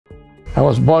I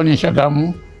was born in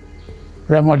Shagamu,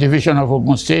 Remo Division of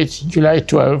Ogun State, July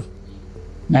 12,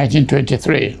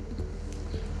 1923.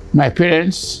 My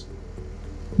parents,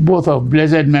 both of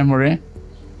blessed memory,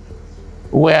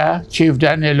 were Chief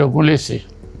Daniel Ogunlesi,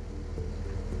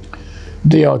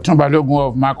 the Otunbalogun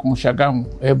of Makun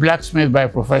Shagamu, a blacksmith by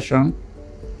profession,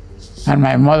 and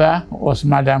my mother was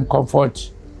Madam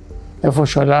Comfort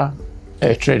Efoshola,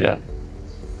 a trader.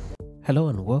 Hello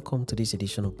and welcome to this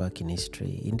edition of Back in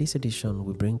History. In this edition,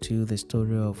 we bring to you the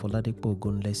story of Oladipo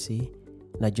Ogunlesi,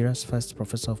 Nigeria's first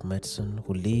professor of medicine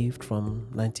who lived from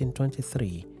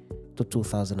 1923 to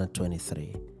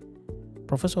 2023.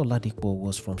 Professor Oladipo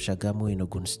was from Shagamu in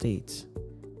Ogun State,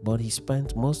 but he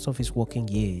spent most of his working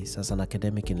years as an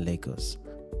academic in Lagos.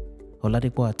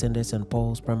 Oladipo attended St.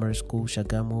 Paul's Primary School,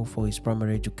 Shagamu, for his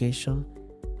primary education,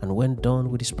 and when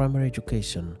done with his primary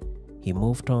education, he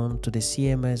moved on to the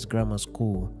CMS Grammar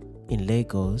School in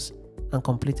Lagos and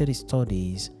completed his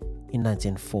studies in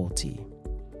 1940.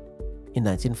 In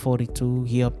 1942,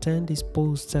 he obtained his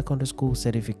post-secondary school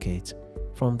certificate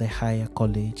from the Higher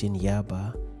College in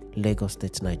Yaba, Lagos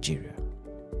State, Nigeria.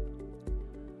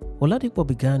 Oladipo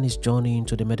began his journey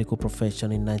into the medical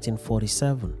profession in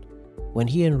 1947 when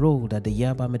he enrolled at the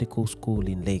Yaba Medical School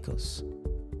in Lagos.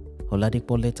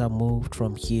 Oladipo later moved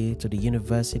from here to the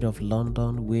University of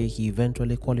London, where he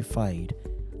eventually qualified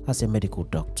as a medical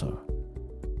doctor.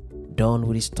 Done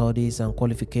with his studies and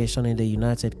qualification in the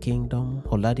United Kingdom,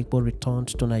 Oladipo returned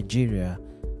to Nigeria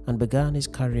and began his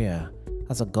career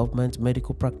as a government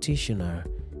medical practitioner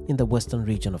in the western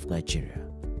region of Nigeria.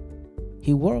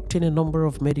 He worked in a number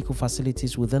of medical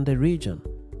facilities within the region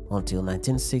until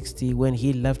 1960, when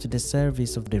he left the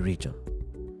service of the region.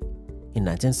 In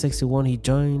 1961, he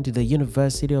joined the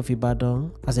University of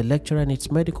Ibadan as a lecturer in its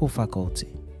medical faculty.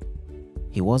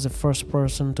 He was the first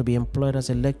person to be employed as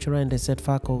a lecturer in the said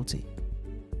faculty.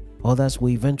 Others were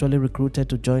eventually recruited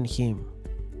to join him.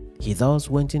 He thus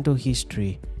went into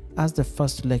history as the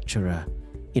first lecturer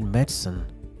in medicine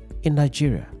in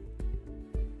Nigeria.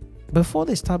 Before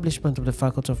the establishment of the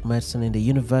Faculty of Medicine in the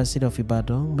University of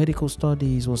Ibadan, medical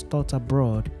studies was taught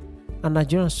abroad, and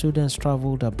Nigerian students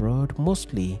traveled abroad,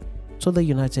 mostly to the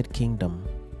United Kingdom,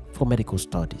 for medical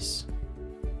studies.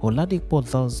 Oladipo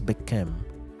thus became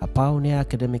a pioneer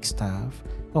academic staff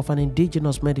of an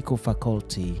indigenous medical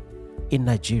faculty in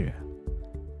Nigeria.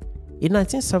 In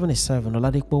 1977,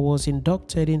 Oladipo was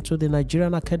inducted into the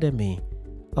Nigerian Academy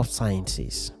of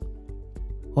Sciences.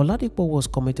 Oladipo was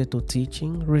committed to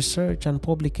teaching, research, and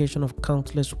publication of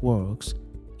countless works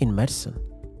in medicine.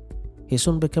 He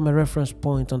soon became a reference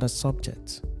point on the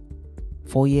subject.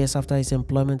 4 years after his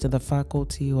employment in the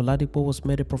faculty, Oladipo was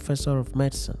made a professor of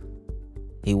medicine.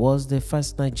 He was the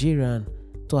first Nigerian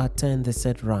to attain the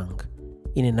said rank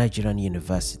in a Nigerian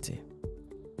university.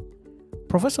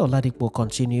 Professor Oladipo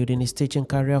continued in his teaching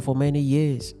career for many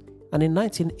years, and in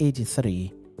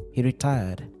 1983, he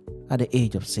retired at the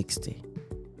age of 60.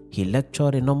 He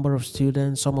lectured a number of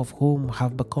students, some of whom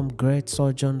have become great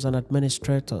surgeons and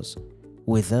administrators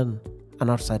within and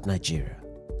outside Nigeria.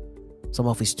 Some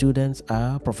of his students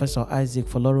are Professor Isaac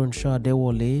Folorunsho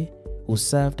Adewole, who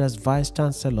served as Vice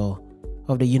Chancellor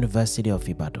of the University of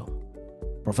Ibadan,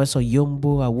 Professor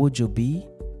Yombo Awojobi,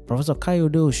 Professor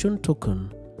Kayode Oshuntokun,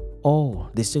 all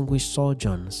distinguished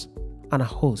surgeons, and a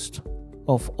host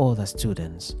of other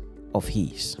students of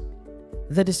his.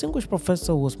 The distinguished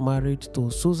professor was married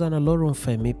to Susan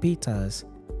Olorunfemi Peters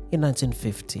in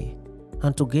 1950,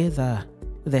 and together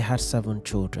they had 7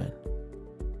 children.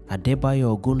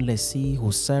 Adebayo Ogunlesi,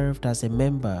 who served as a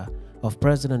member of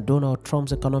President Donald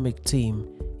Trump's economic team,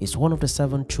 is one of the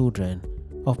 7 children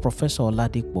of Professor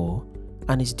Oladipo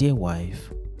and his dear wife,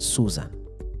 Susan.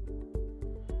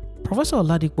 Professor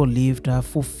Oladipo lived a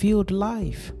fulfilled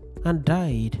life and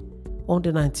died on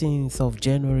the 19th of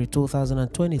January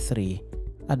 2023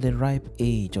 at the ripe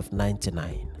age of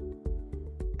 99.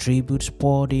 Tributes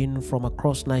poured in from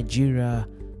across Nigeria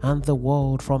and the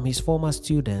world from his former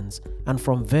students and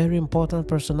from very important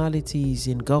personalities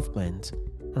in government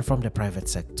and from the private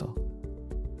sector.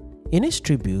 In his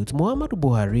tribute, Muhammadu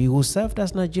Buhari, who served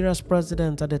as Nigeria's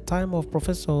president at the time of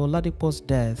Professor Oladipo's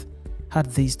death, had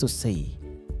this to say,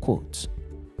 quote,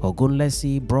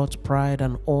 "Ogunlesi brought pride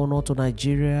and honor to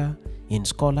Nigeria in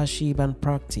scholarship and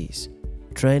practice,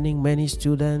 training many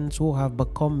students who have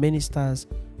become ministers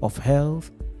of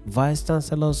health, vice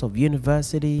chancellors of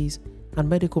universities, and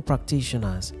medical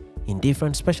practitioners in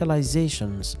different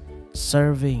specializations,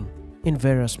 serving in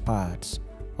various parts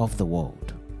of the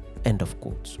world." End of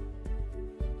quote.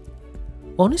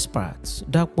 On his part,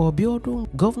 Dapo Abiodun,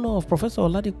 governor of Professor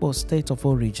Oladipo's state of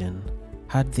origin,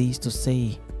 had this to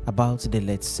say about the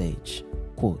late sage,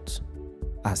 quote,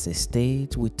 As a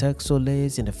state, we take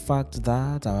solace in the fact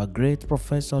that our great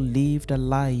professor lived a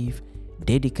life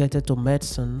dedicated to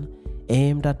medicine,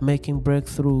 aimed at making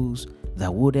breakthroughs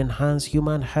that would enhance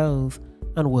human health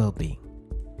and well-being.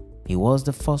 He was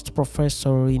the first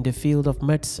professor in the field of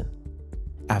medicine,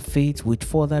 a feat which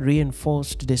further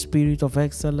reinforced the spirit of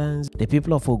excellence the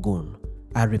people of Ogun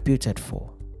are reputed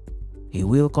for. He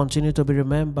will continue to be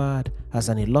remembered as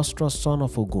an illustrious son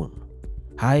of Ogun,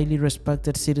 highly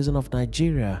respected citizen of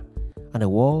Nigeria, and a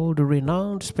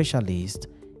world-renowned specialist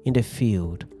in the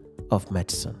field of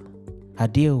medicine.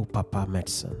 Adieu, Papa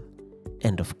Medicine.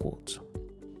 End of quote.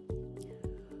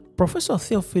 Professor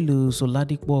Theophilus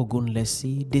Oladipo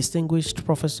Ogunlesi, distinguished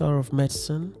professor of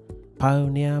medicine,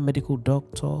 pioneer medical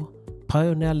doctor,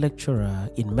 pioneer lecturer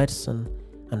in medicine,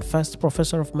 and first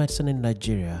professor of medicine in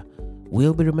Nigeria,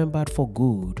 will be remembered for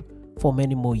good for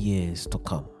many more years to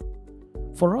come.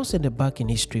 For us in the Back in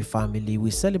History family,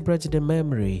 we celebrate the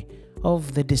memory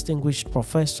of the distinguished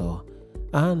professor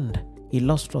and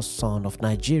illustrious son of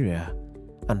Nigeria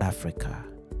and Africa.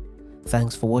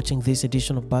 Thanks for watching this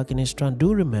edition of Back in History, and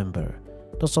do remember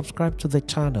to subscribe to the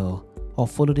channel or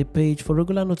follow the page for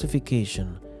regular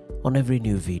notification on every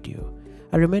new video.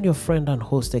 I remain your friend and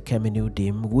host Ekemi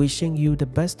Nudim, wishing you the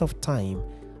best of time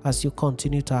as you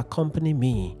continue to accompany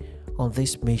me on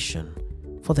this mission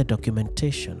for the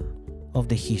documentation of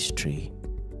the history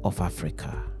of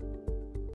Africa.